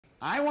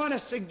I want to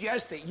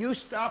suggest that you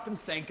stop and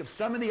think of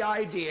some of the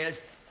ideas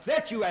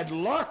that you had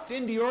locked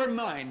into your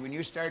mind when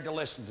you started to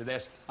listen to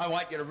this. I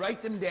want you to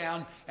write them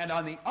down, and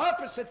on the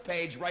opposite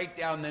page, write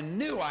down the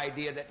new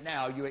idea that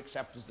now you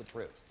accept as the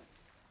truth.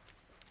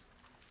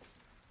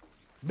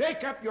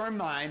 Make up your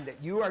mind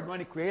that you are going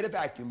to create a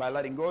vacuum by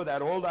letting go of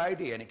that old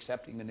idea and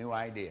accepting the new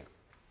idea.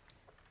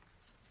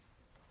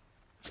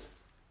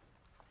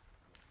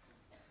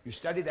 You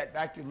study that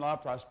vacuum law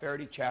of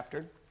prosperity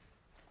chapter,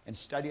 and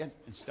study it,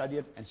 and study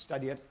it, and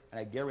study it, and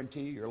I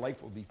guarantee you your life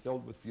will be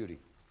filled with beauty.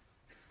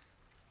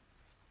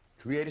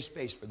 Create a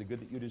space for the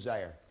good that you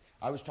desire.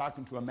 I was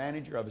talking to a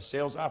manager of a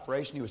sales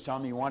operation. He was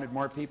telling me he wanted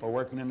more people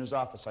working in his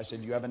office. I said,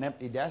 "Do you have an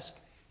empty desk?"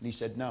 And he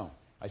said, "No."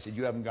 I said,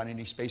 "You haven't got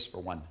any space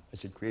for one." I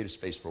said, "Create a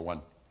space for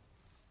one.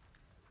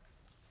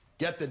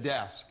 Get the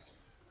desk.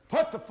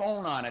 Put the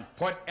phone on it.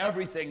 Put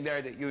everything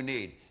there that you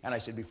need." And I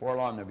said, "Before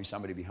long, there'll be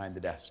somebody behind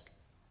the desk.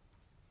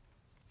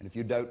 And if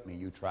you doubt me,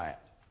 you try it.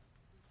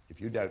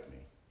 If you doubt me,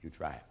 you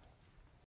try it."